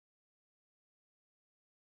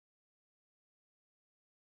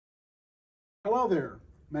Hello there.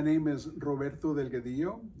 My name is Roberto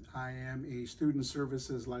Delgadillo. I am a Student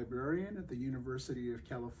Services Librarian at the University of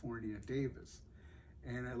California, Davis.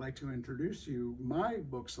 And I'd like to introduce you my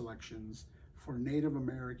book selections for Native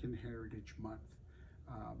American Heritage Month.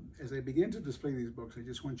 As I begin to display these books, I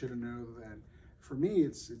just want you to know that for me,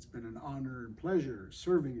 it's been an honor and pleasure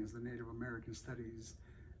serving as the Native American Studies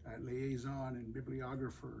liaison and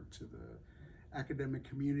bibliographer to the academic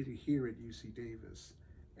community here at UC Davis.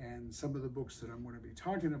 And some of the books that I'm going to be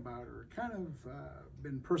talking about are kind of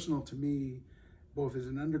been personal to me, both as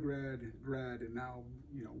an undergrad, grad, and now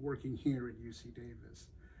working here at UC Davis.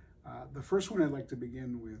 The first one I'd like to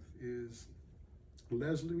begin with is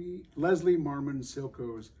Leslie Marmon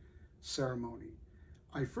Silko's Ceremony.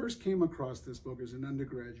 I first came across this book as an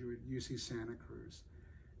undergraduate at UC Santa Cruz.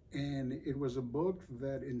 And it was a book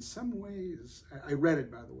that in some ways, I read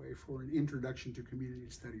it by the way, for an introduction to community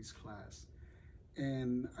studies class.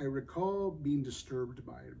 And I recall being disturbed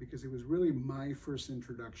by it because it was really my first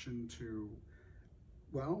introduction to,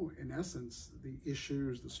 well, in essence, the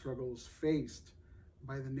issues, the struggles faced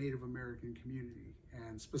by the Native American community.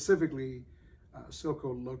 And specifically,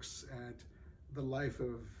 Silko looks at the life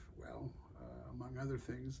of, well, among other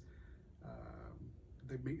things,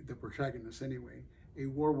 the protagonist anyway, a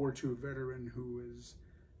World War II veteran who is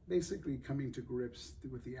basically coming to grips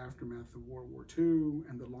with the aftermath of World War II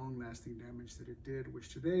and the long-lasting damage that it did, which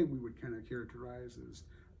today we would kind of characterize as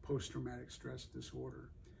post-traumatic stress disorder,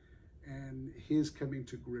 and his coming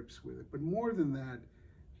to grips with it. But more than that,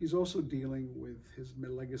 he's also dealing with his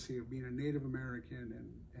legacy of being a Native American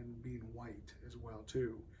and being white as well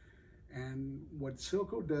too. And what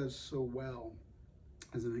Silko does so well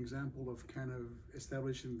as an example of kind of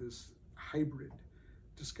establishing this hybrid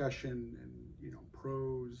discussion and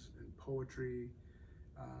prose and poetry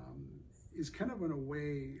is kind of in a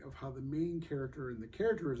way of how the main character and the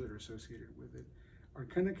characters that are associated with it are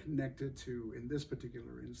kind of connected to, in this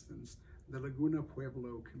particular instance, the Laguna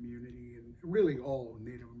Pueblo community and really all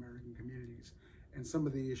Native American communities and some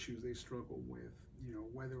of the issues they struggle with,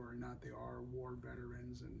 whether or not they are war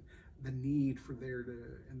veterans and the need for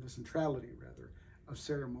and the centrality rather of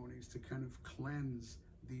ceremonies to kind of cleanse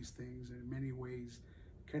these things and in many ways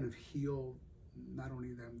kind of heal not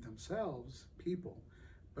only themselves, people,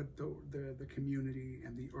 but the community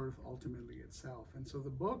and the earth ultimately itself. And so the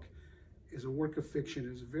book is a work of fiction,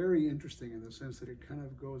 is very interesting in the sense that it kind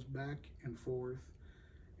of goes back and forth.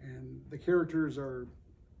 And the characters are,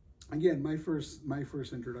 again, my first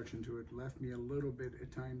introduction to it left me a little bit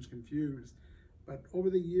at times confused. But over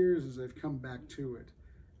the years, as I've come back to it,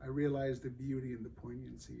 I realized the beauty and the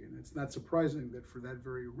poignancy. And it's not surprising that for that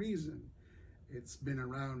very reason, it's been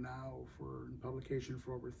around now in publication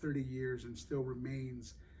for over 30 years and still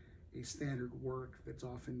remains a standard work that's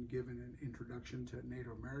often given an introduction to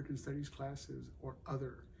Native American studies classes or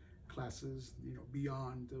other classes,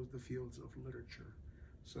 beyond the fields of literature.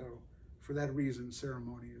 So for that reason,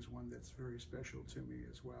 Ceremony is one that's very special to me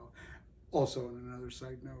as well. Also, on another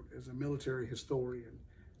side note, as a military historian,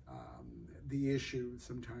 the issue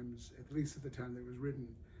sometimes, at least at the time that it was written,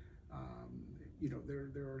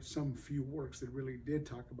 there are some few works that really did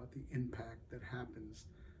talk about the impact that happens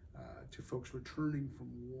to folks returning from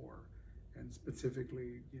war, and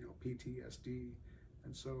specifically, PTSD.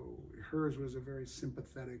 And so hers was a very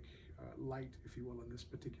sympathetic light, if you will, in this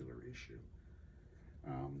particular issue.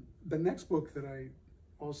 The next book that I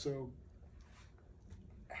also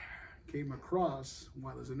came across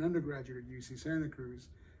while as an undergraduate at UC Santa Cruz,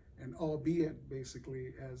 and albeit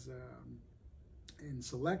basically as in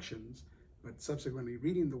selections, but subsequently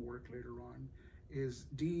reading the work later on, is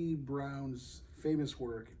D. Brown's famous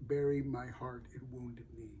work, Bury My Heart, It Wounded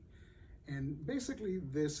Me. And basically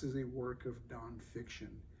this is a work of nonfiction,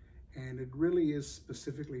 and it really is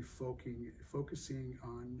specifically focusing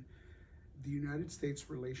on the United States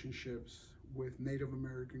relationships with Native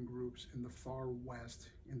American groups in the far West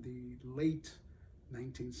in the late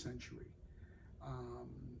 19th century.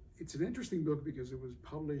 It's an interesting book because it was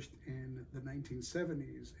published in the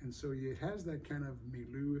 1970s, and so it has that kind of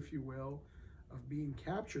milieu, if you will, of being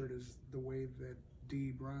captured as the way that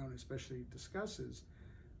D. Brown especially discusses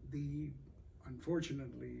the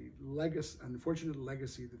unfortunate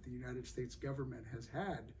legacy that the United States government has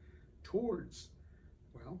had towards,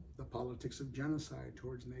 well, the politics of genocide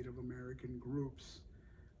towards Native American groups,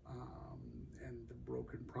 and the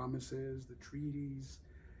broken promises, the treaties.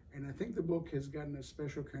 And I think the book has gotten a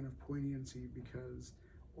special kind of poignancy because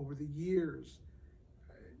over the years,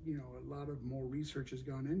 a lot of more research has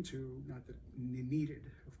gone into, not that needed,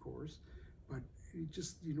 of course, but it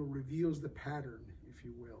just, reveals the pattern, if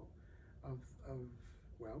you will, of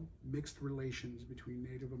well, mixed relations between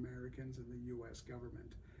Native Americans and the U.S.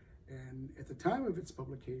 government. And at the time of its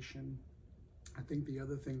publication, I think the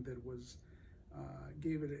other thing that was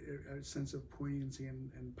gave it a sense of poignancy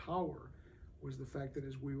and power was the fact that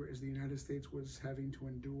as the United States was having to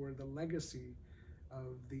endure the legacy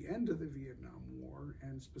of the end of the Vietnam War,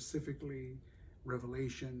 and specifically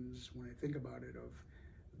revelations, when I think about it, of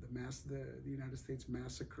the United States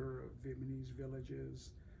massacre of Vietnamese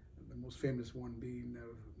villages, the most famous one being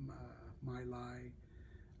of My Lai.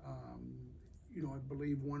 You know, I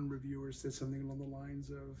believe one reviewer said something along the lines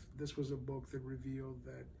of, this was a book that revealed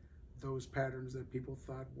that those patterns that people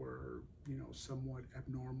thought were, you know, somewhat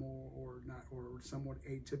abnormal or not, or somewhat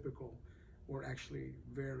atypical, were actually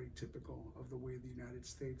very typical of the way the United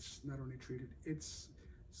States not only treated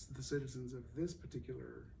the citizens of this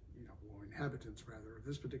particular, you know, well, inhabitants rather, of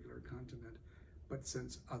this particular continent, but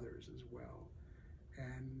since others as well.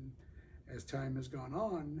 And as time has gone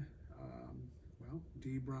on, well,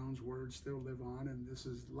 D. Brown's words still live on, and this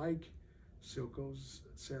is like Silko's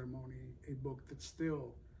Ceremony, a book that's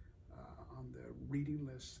still on the reading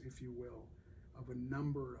list, if you will, of a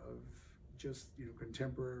number of just, you know,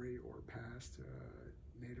 contemporary or past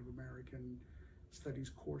Native American studies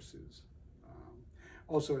courses.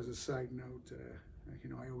 Also, as a side note, you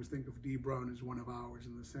know, I always think of D. Brown as one of ours,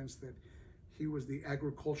 in the sense that he was the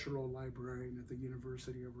agricultural librarian at the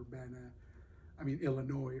University of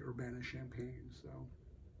Illinois, Urbana-Champaign. So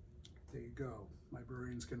there you go.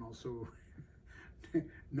 Librarians can also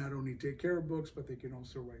not only take care of books, but they can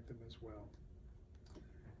also write them as well.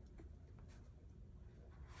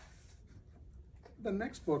 The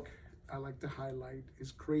next book I like to highlight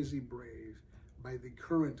is Crazy Brave by the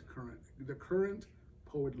current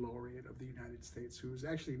poet laureate of the United States, who is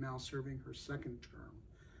actually now serving her second term,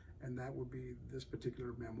 and that would be this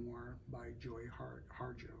particular memoir by Joy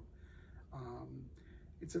Harjo.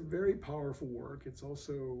 It's a very powerful work. It's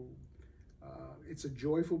also, it's a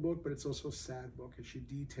joyful book, but it's also a sad book, as she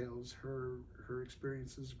details her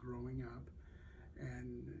experiences growing up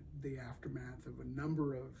and the aftermath of a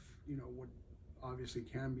number of, you know, what obviously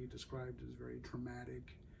can be described as very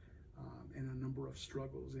traumatic and a number of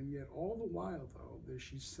struggles. And yet all the while, though, that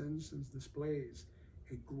she sends and displays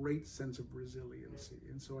a great sense of resiliency.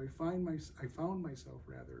 And so I found myself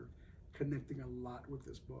connecting a lot with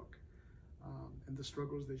this book. And the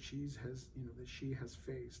struggles that she has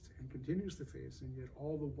faced and continues to face, and yet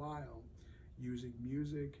all the while using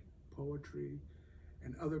music, poetry,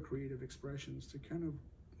 and other creative expressions to kind of,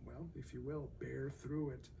 well, if you will, bear through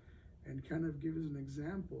it, and kind of give us an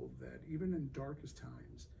example that even in darkest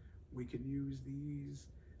times, we can use these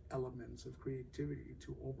elements of creativity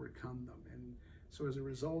to overcome them. And so as a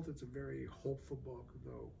result, it's a very hopeful book,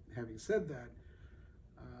 though having said that,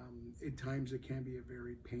 at times it can be a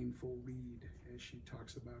very painful read, as she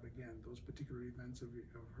talks about, again, those particular events of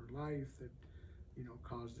her life that, you know,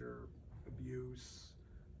 caused her abuse,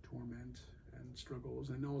 torment, and struggles.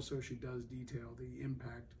 And also she does detail the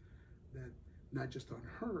impact that not just on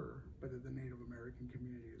her, but in the Native American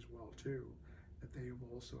community as well, too, that they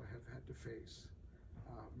also have had to face.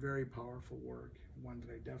 Very powerful work, one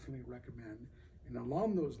that I definitely recommend. And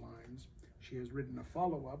along those lines, she has written a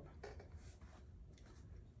follow-up,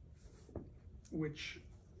 which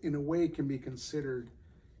in a way can be considered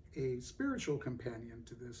a spiritual companion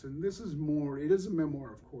to this. And this is more, it is a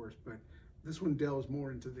memoir, of course, but this one delves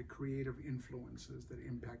more into the creative influences that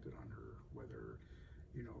impacted on her, whether,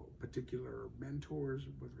 you know, particular mentors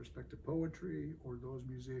with respect to poetry, or those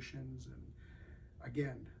musicians, and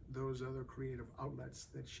again, those other creative outlets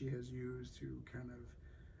that she has used to kind of,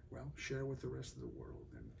 well, share with the rest of the world.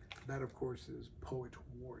 And that, of course, is Poet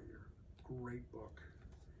Warrior. Great book.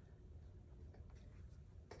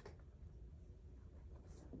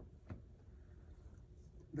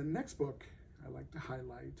 The next book I like to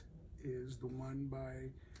highlight is the one by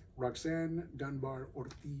Roxanne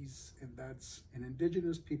Dunbar-Ortiz, and that's An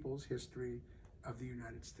Indigenous People's History of the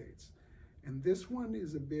United States. And this one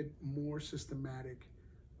is a bit more systematic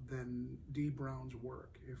than D. Brown's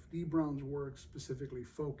work. If D. Brown's work specifically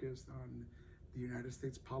focused on the United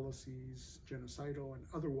States policies, genocidal and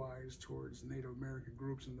otherwise, towards Native American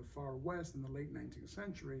groups in the far West in the late 19th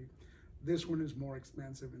century, this one is more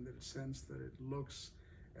expansive in the sense that it looks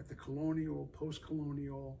at the colonial,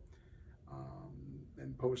 post-colonial,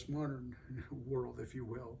 and postmodern world, if you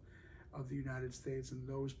will, of the United States, and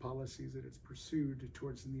those policies that it's pursued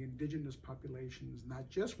towards the indigenous populations, not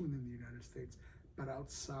just within the United States, but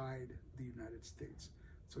outside the United States.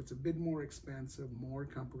 So it's a bit more expansive, more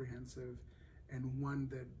comprehensive, and one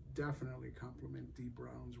that definitely complements D.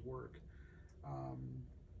 Brown's work.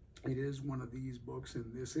 It is one of these books, and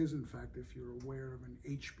this is, in fact, if you're aware of an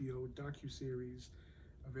HBO docuseries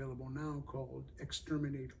available now called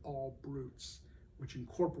Exterminate All Brutes, which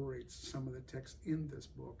incorporates some of the text in this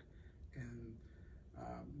book, and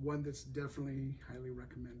one that's definitely highly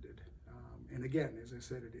recommended. And again, as I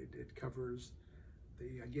said, it covers the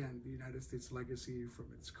United States legacy from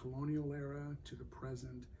its colonial era to the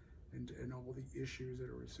present, and all the issues that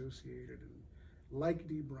are associated. And like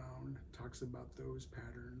D. Brown, talks about those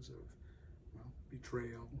patterns of, well,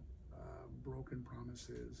 betrayal, broken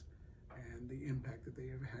promises, and the impact that they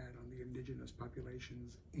have had on the indigenous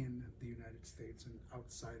populations in the United States and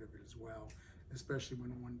outside of it as well, especially when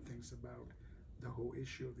one thinks about the whole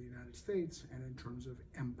issue of the United States and in terms of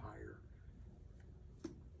empire.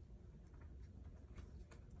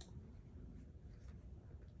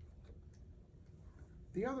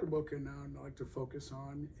 The other book and now I'd like to focus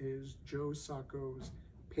on is Joe Sacco's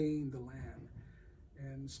Paying the Land.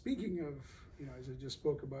 And speaking of, as I just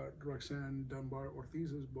spoke about Roxanne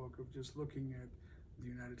Dunbar-Ortiz's book of just looking at the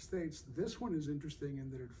United States, this one is interesting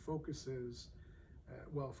in that it focuses,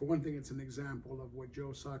 well, for one thing, it's an example of what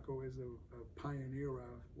Joe Sacco is a pioneer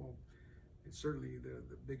of. Well, it's certainly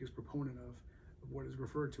the biggest proponent of what is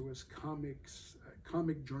referred to as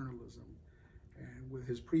comic journalism. And with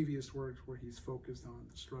his previous works where he's focused on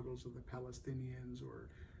the struggles of the Palestinians or,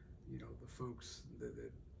 the folks that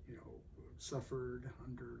suffered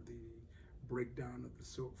under the breakdown of the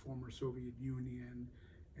former Soviet Union,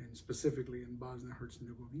 and specifically in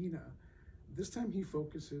Bosnia-Herzegovina, this time he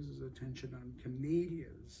focuses his attention on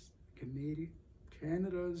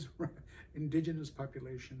Canada's indigenous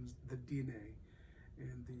populations, the Dene,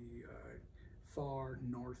 in the far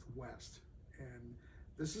northwest. And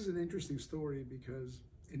this is an interesting story because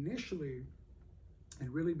initially it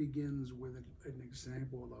really begins with an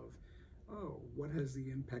example of, what has the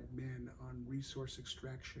impact been on resource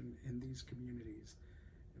extraction in these communities?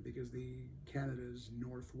 And because Canada's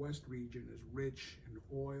northwest region is rich in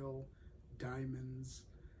oil, diamonds,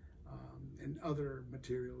 and other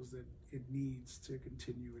materials that it needs to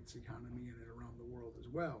continue its economy in and around the world as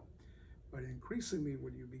well. But increasingly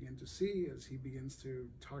what you begin to see as he begins to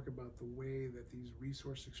talk about the way that these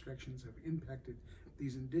resource extractions have impacted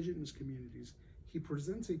these indigenous communities, he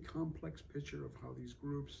presents a complex picture of how these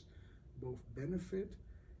groups both benefit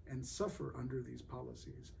and suffer under these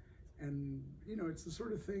policies. And, it's the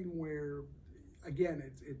sort of thing where, again,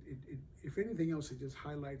 if anything else, it just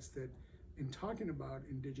highlights that in talking about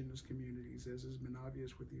indigenous communities, as has been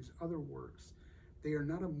obvious with these other works, they are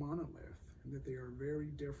not a monolith, and that they are very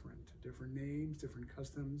different names, different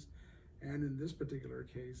customs, and in this particular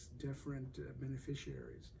case, different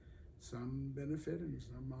beneficiaries. Some benefit and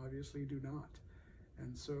some obviously do not.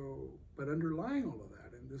 And so, but underlying all of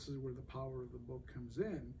that, and this is where the power of the book comes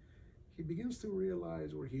in, he begins to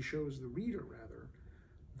realize, or he shows the reader rather,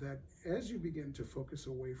 that as you begin to focus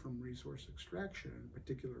away from resource extraction, in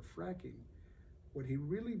particular fracking, what he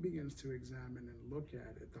really begins to examine and look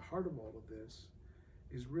at the heart of all of this,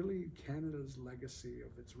 is really Canada's legacy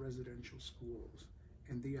of its residential schools,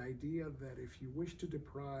 and the idea that if you wish to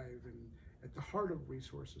deprive, and at the heart of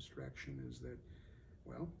resource extraction is that,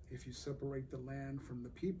 well, if you separate the land from the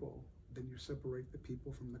people, then you separate the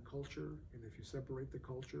people from the culture, and if you separate the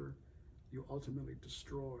culture, you ultimately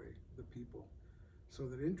destroy the people. So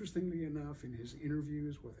that interestingly enough, in his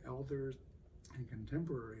interviews with elders and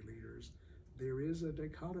contemporary leaders, there is a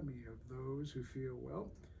dichotomy of those who feel,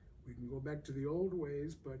 well, we can go back to the old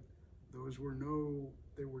ways, but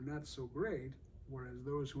they were not so great, whereas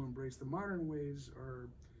those who embrace the modern ways are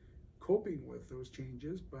coping with those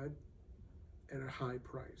changes, but at a high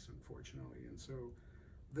price, unfortunately. And so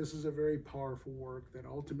this is a very powerful work that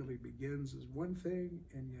ultimately begins as one thing,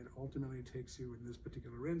 and yet ultimately takes you, in this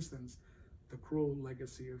particular instance, the cruel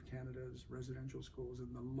legacy of Canada's residential schools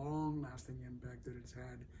and the long-lasting impact that it's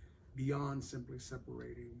had beyond simply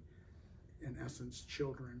separating, in essence,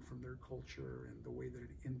 children from their culture, and the way that it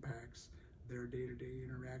impacts their day-to-day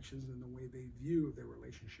interactions and the way they view their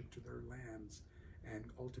relationship to their lands and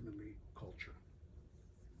ultimately culture.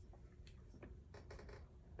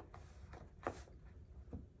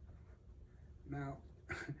 Now,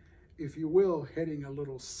 if you will, heading a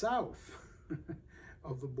little south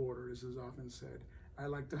of the border, as is often said, I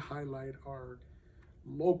like to highlight our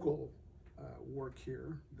local work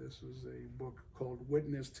here. This is a book called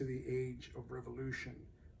Witness to the Age of Revolution,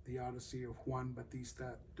 the Odyssey of Juan,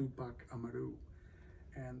 Bautista, Tupac, Amaru.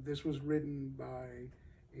 And this was written by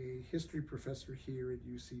a history professor here at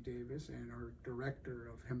UC Davis and our director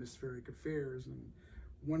of hemispheric affairs. And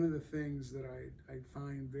one of the things that I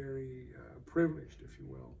find very privileged, if you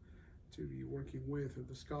will, to be working with are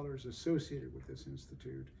the scholars associated with this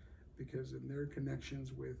institute, because in their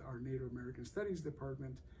connections with our Native American Studies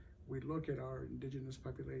Department, we look at our indigenous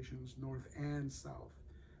populations north and south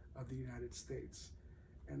of the United States.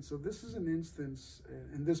 And so this is an instance,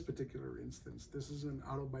 in this particular instance, this is an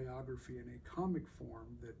autobiography in a comic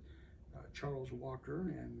form that Charles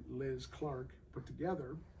Walker and Liz Clarke put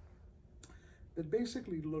together, that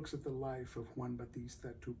basically looks at the life of Juan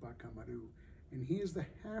Bautista Tupac Amaru. And he is the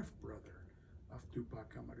half-brother of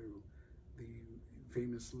Tupac Amaru, the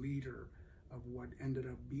famous leader of what ended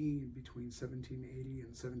up being between 1780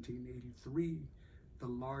 and 1783, the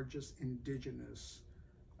largest indigenous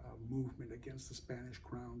movement against the Spanish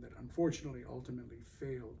crown that unfortunately ultimately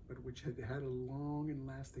failed, but which had had a long and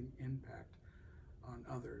lasting impact on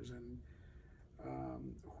others. And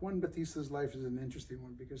Juan Bautista's life is an interesting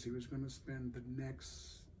one because he was going to spend the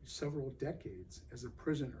next several decades as a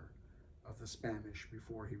prisoner of the Spanish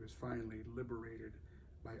before he was finally liberated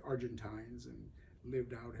by Argentines and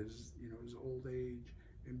lived out his old age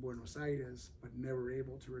in Buenos Aires, but never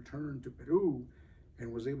able to return to Peru,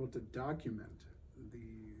 and was able to document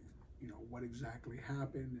what exactly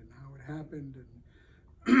happened and how it happened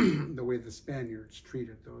and the way the Spaniards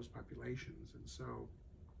treated those populations. And so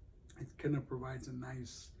it kind of provides a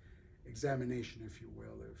nice examination, if you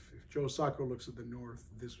will. If Joe Sacco looks at the North,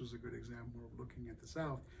 this was a good example of looking at the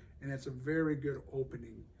South. And it's a very good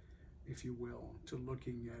opening, if you will, to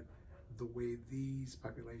looking at the way these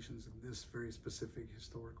populations in this very specific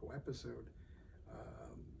historical episode,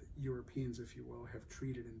 Europeans, if you will, have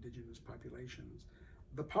treated indigenous populations.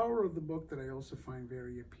 The power of the book that I also find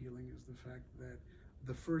very appealing is the fact that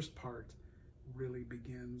the first part really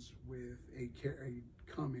begins with a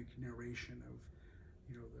comic narration of,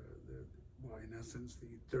 well, in essence,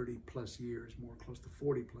 the 30 plus years, more close to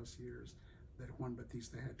 40 plus years that Juan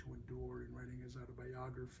Bautista had to endure in writing his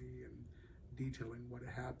autobiography and detailing what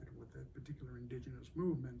happened with that particular indigenous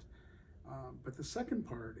movement. But the second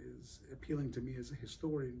part is appealing to me as a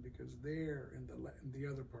historian, because there, and the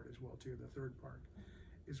other part as well too, the third part,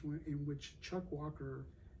 is in which Chuck Walker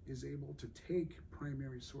is able to take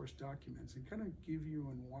primary source documents and kind of give you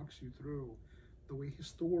and walks you through the way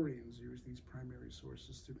historians use these primary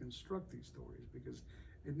sources to construct these stories. Because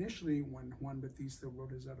initially, when Juan Bautista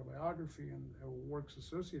wrote his autobiography and works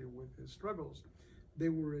associated with his struggles, they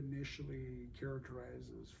were initially characterized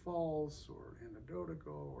as false or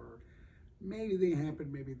anecdotal, or maybe they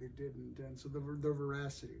happened, maybe they didn't. And so the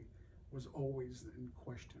veracity was always in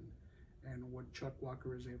question. And what Chuck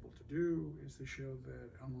Walker is able to do is to show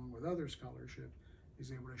that, along with other scholarship,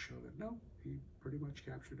 he's able to show that no, he pretty much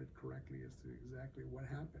captured it correctly as to exactly what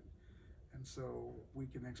happened. And so we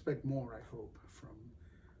can expect more, I hope, from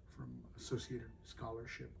associated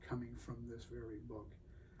scholarship coming from this very book.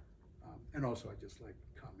 And also, I just like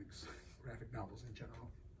comics, graphic novels in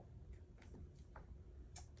general.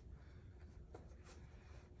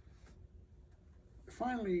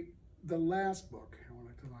 Finally, the last book I want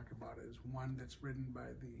to talk about is one that's written by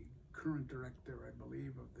the current director, I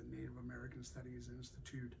believe, of the Native American Studies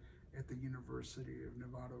Institute at the University of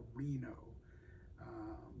Nevada, Reno.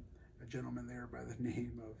 A gentleman there by the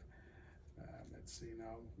name of,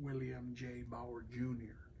 William J. Bauer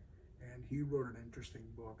Jr. And he wrote an interesting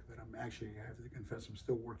book that I have to confess, I'm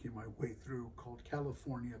still working my way through, called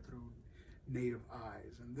California Through Native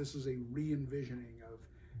Eyes. And this is a re-envisioning of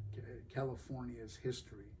California's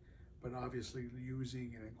history, but obviously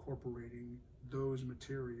using and incorporating those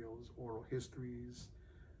materials, oral histories,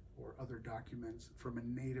 or other documents from a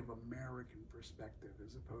Native American perspective,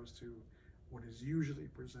 as opposed to what is usually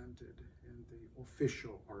presented in the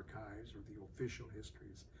official archives or the official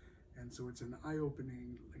histories. And so it's an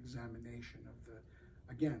eye-opening examination of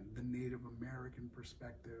the Native American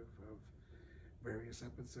perspective of various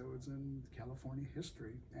episodes in California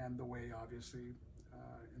history, and the way, obviously,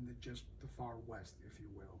 in the far west, if you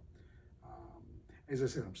will. As I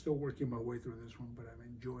said, I'm still working my way through this one, but I'm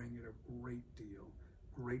enjoying it a great deal.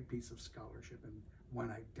 Great piece of scholarship, and one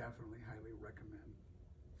I definitely highly recommend.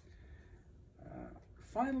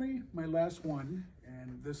 Finally, my last one,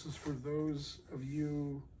 and this is for those of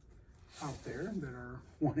you out there that are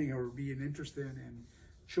wanting or being interested in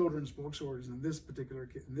children's books, or in this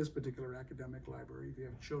particular academic library, if you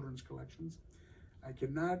have children's collections. I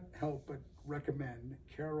cannot help but recommend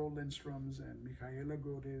Carole Lindstrom's and Michaela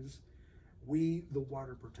Gode's We the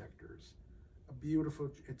Water Protectors.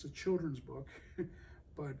 It's a children's book,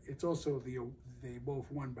 but it's also they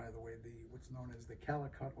both won, by the way, what's known as the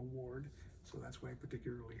Calicut Award, so that's why I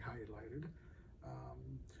particularly highlighted.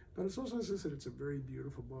 But it's also, as I said, it's a very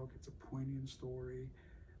beautiful book. It's a poignant story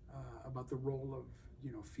about the role of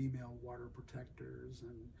female water protectors,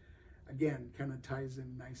 and again, kind of ties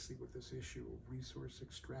in nicely with this issue of resource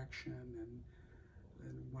extraction and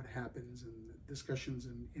what happens and discussions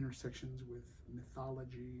and intersections with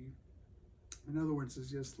mythology. In other words, it's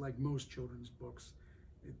just like most children's books.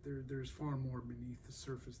 There's far more beneath the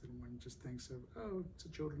surface than one just thinks of, oh, it's a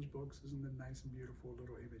children's book, isn't it nice and beautiful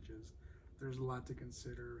little images? There's a lot to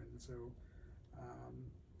consider, and so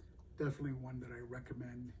definitely one that I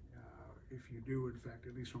recommend if you do, in fact,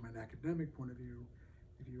 at least from an academic point of view,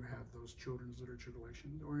 if you have those children's literature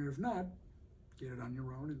collections, or if not, get it on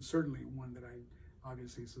your own, and certainly one that I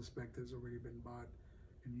obviously suspect has already been bought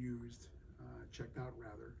and used, checked out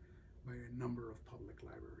rather, by a number of public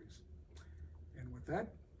libraries. And with that,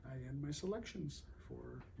 I end my selections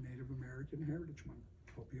for Native American Heritage Month.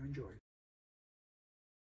 Hope you enjoy.